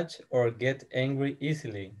worry much or get angry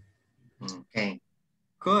easily. Okay,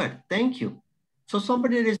 good, thank you. So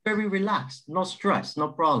somebody that is very relaxed, no stress, no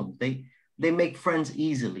problem. They make friends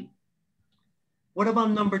easily. What about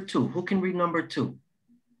number 2? Who can read number 2?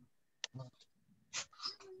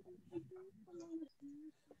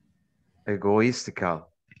 Egoistical.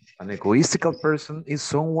 An egoistical person is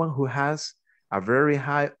someone who has a very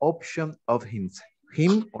high option of him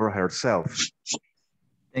or herself.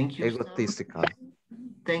 Thank you, egotistical.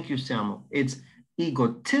 Thank you, Samuel. It's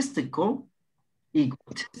egotistical,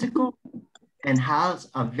 and has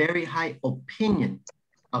a very high opinion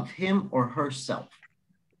of him or herself.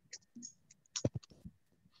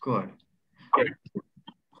 Good.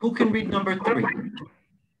 Who can read number 3?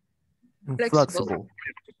 Inflexible.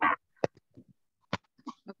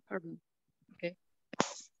 Oh, pardon. Okay.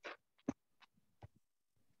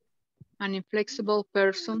 An inflexible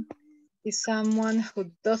person is someone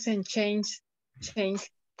who doesn't change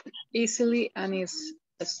easily and is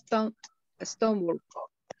stubborn.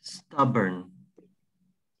 Stubborn.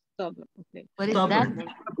 Okay. What is stubborn.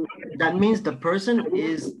 That means the person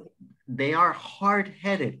they are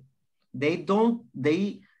hard-headed. They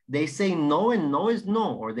say no and no is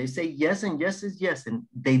no, or they say yes and yes is yes, and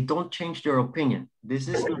they don't change their opinion. This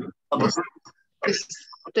is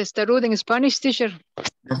testarudo in Spanish, teacher.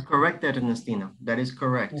 That's correct, Ernestina. That is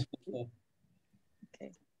correct.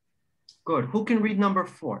 Okay. Good. Who can read number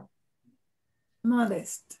 4?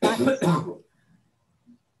 Modest.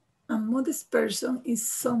 A modest person is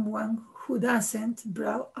someone who doesn't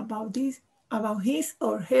brag about his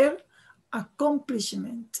or her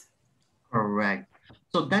accomplishment. Correct.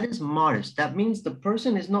 So that is modest. That means the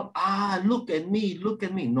person is not, look at me, look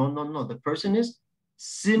at me. No, no, no. The person is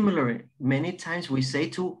similar. Many times we say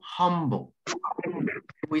to humble.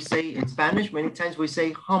 We say in Spanish, many times we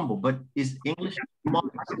say humble, but is English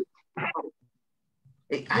modest?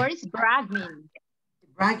 What is brag mean?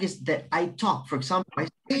 Brag is that I talk. For example, I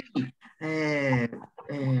say,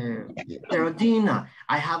 Geraldina,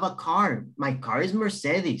 I have a car. My car is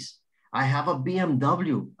Mercedes. I have a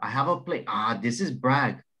BMW. I have a plane. This is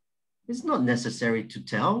brag. It's not necessary to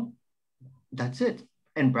tell. That's it.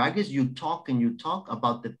 And brag is you talk and you talk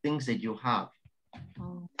about the things that you have.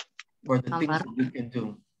 Or the things that you can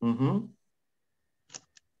do.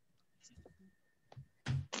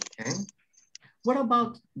 Okay. What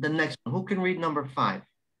about the next one? Who can read number 5?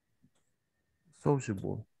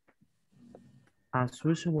 Sociable. A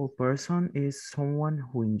sociable person is someone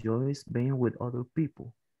who enjoys being with other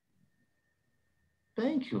people.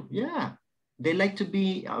 Thank you. Yeah. They like to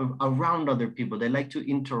be around other people. They like to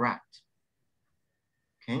interact.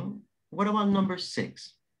 Okay. What about number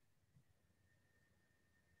 6?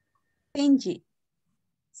 Stingy.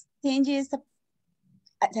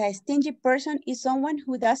 A stingy person is someone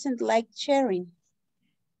who doesn't like sharing.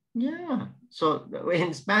 Yeah. So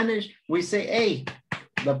in Spanish, we say, hey,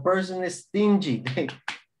 the person is stingy.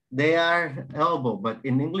 They are elbow, but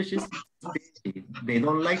in English, it's stingy. They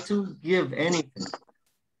don't like to give anything.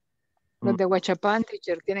 Los de Huachapán,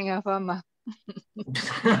 teacher, tienen a fama.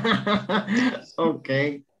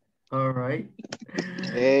 Okay. All right.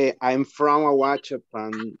 Hey, I'm from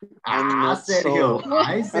Huachapán. I'm not Sergio. so.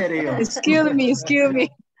 Hi, Sergio. Excuse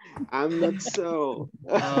me. I'm not so.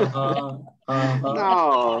 No,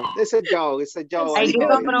 it's a joke. It's a joke. Hay que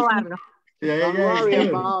comprobarlo. Don't worry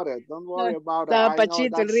about it. Don't worry about it. I know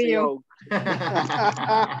that's a joke.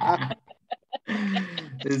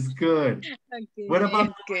 It's good. Okay. What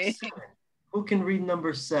about who can read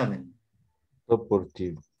number 7?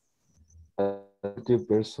 Supportive. A supportive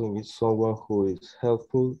person is someone who is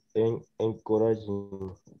helpful and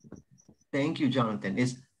encouraging. Thank you, Jonathan.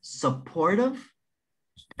 It's supportive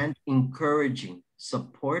and encouraging.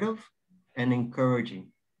 Supportive and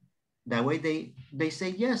encouraging. That way they say,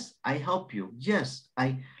 yes, I help you. Yes,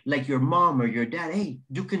 I like your mom or your dad. Hey,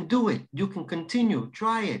 you can do it. You can continue.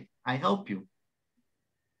 Try it. I help you.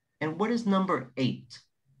 And what is number 8?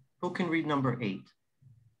 Who can read number 8?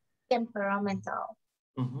 Temperamental.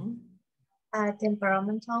 A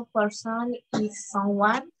temperamental person is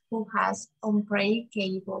someone who has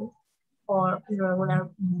unpredictable or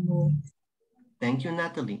irregular mood. Thank you,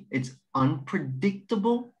 Natalie. It's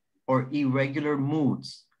unpredictable or irregular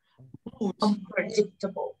moods.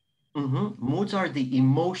 Unpredictable. Moods are the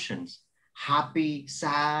emotions, happy,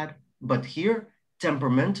 sad, but here,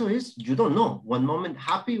 temperamental is, you don't know. One moment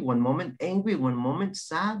happy, one moment angry, one moment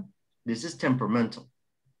sad. This is temperamental.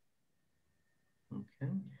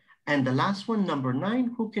 Okay. And the last one, number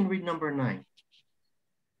 9, who can read number 9?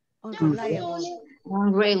 Unreliable.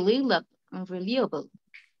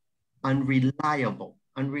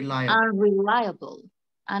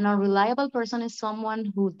 An unreliable person is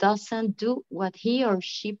someone who doesn't do what he or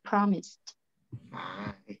she promised.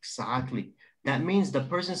 Exactly. That means the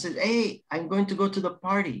person says, hey, I'm going to go to the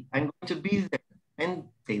party. I'm going to be there. And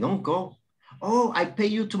they don't go. Oh, I pay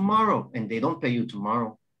you tomorrow. And they don't pay you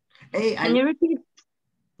tomorrow. Hey, Can you repeat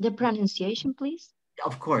the pronunciation, please?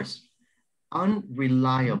 Of course.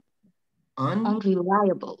 Unreliable.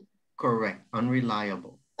 Unreliable. Correct.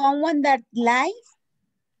 Unreliable. Someone that lies?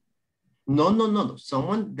 No.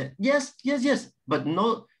 Someone that, yes. But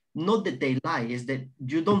not that they lie, is that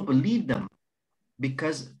you don't believe them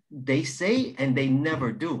because they say and they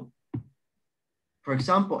never do. For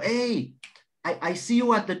example, hey, I see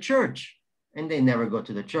you at the church, and they never go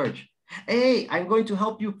to the church. Hey, I'm going to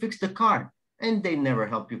help you fix the car, and they never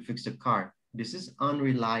help you fix a car. This is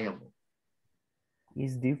unreliable.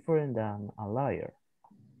 Is different than a liar.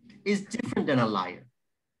 Is different than a liar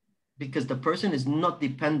because the person is not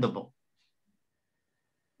dependable.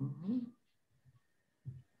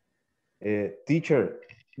 Teacher,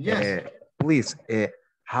 yes. Please,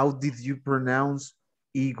 how did you pronounce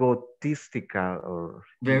egotistical? Or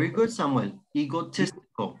very good, Samuel.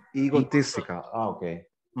 Egotistical. Egotistical. Oh, okay.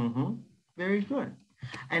 Very good.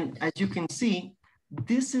 And as you can see,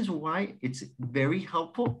 this is why it's very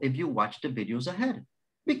helpful if you watch the videos ahead.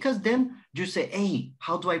 Because then you say, hey,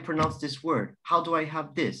 how do I pronounce this word? How do I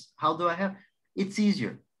have this? How do I have? It's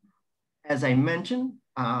easier. As I mentioned,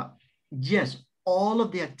 yes, all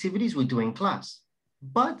of the activities we do in class,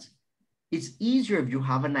 but it's easier if you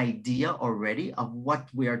have an idea already of what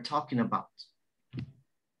we are talking about.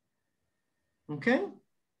 Okay?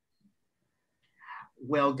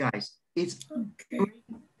 Well, guys, it's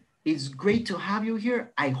great to have you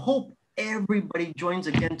here. I hope everybody joins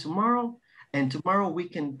again tomorrow, and tomorrow we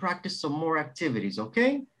can practice some more activities,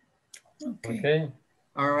 okay? Okay.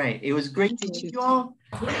 All right, it was great to meet you all.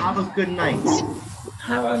 Have a good night.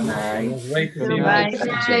 Have a night. Goodbye.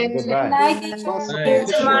 Goodbye. See you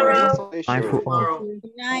tomorrow.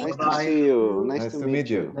 Nice to see you. Nice to meet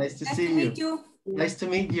you. Nice to see you. Nice to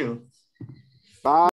meet you. Bye.